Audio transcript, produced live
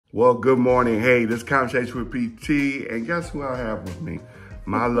Well, good morning. Hey, this is Conversation with PT, and guess who I have with me?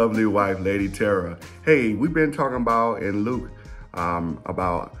 My lovely wife, Lady Tara. Hey, we've been talking about in Luke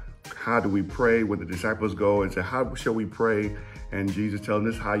about how do we pray when the disciples go and say, how shall we pray? And Jesus telling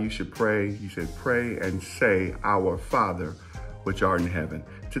us how you should pray. He said, pray and say, our Father, which art in heaven.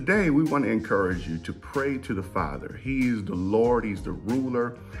 Today, we want to encourage you to pray to the Father. He is the Lord, He's the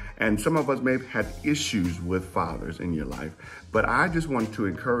ruler. And some of us may have had issues with fathers in your life. But I just want to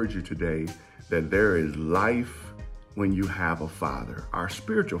encourage you today that there is life when you have a father, our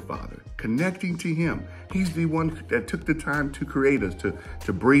spiritual father, connecting to Him. He's the one that took the time to create us,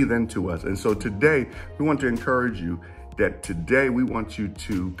 to breathe into us. And so today, we want to encourage you that today we want you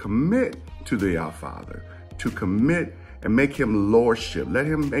to commit to the Our Father, to commit and make Him lordship. Let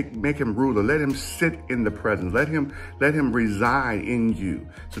Him make Him ruler. Let Him sit in the presence. Let Him reside in you.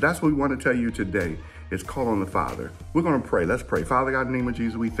 So that's what we want to tell you today. Is call on the Father. We're going to pray. Let's pray. Father God, in the name of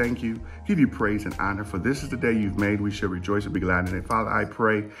Jesus, we thank you, give you praise and honor, for this is the day you've made. We shall rejoice and be glad in it. Father, I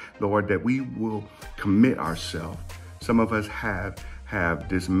pray, Lord, that we will commit ourselves. Some of us have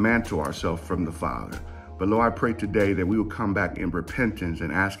dismantled ourselves from the Father. But Lord, I pray today that we will come back in repentance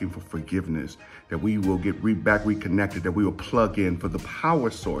and asking for forgiveness, that we will get back reconnected, that we will plug in, for the power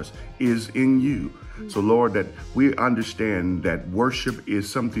source is in you. So Lord, that we understand that worship is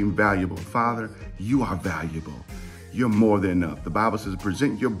something valuable. Father, you are valuable. You're more than enough. The Bible says,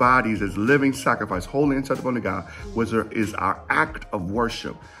 present your bodies as living sacrifice, holy and acceptable unto God, which is our act of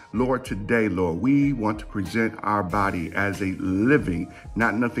worship. Lord, today, Lord, we want to present our body as a living,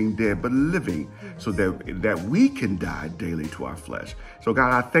 not nothing dead, but living, so that we can die daily to our flesh. So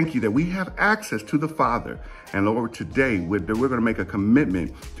God, I thank you that we have access to the Father. And Lord, today, we're going to make a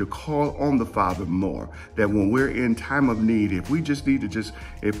commitment to call on the Father more, that when we're in time of need, if we just need to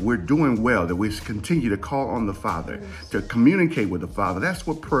if we're doing well, that we continue to call on the Father, to communicate with the Father. That's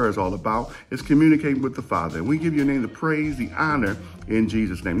what prayer is all about, is communicating with the Father. And we give your name the praise, the honor in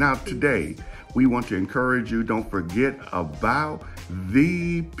Jesus' name. Now, today, we want to encourage you. Don't forget about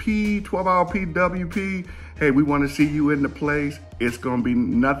the 12-hour PWP. Hey, we want to see you in the place. It's going to be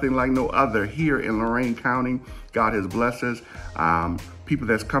nothing like no other here in Lorain County. God has blessed us. People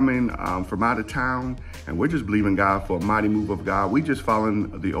that's coming from out of town, and we're just believing God for a mighty move of God. We just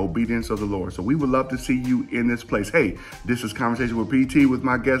following the obedience of the Lord. So we would love to see you in this place. Hey, this is Conversation with PT with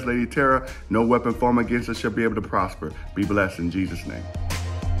my guest, Lady Tara. No weapon formed against us shall be able to prosper. Be blessed in Jesus' name.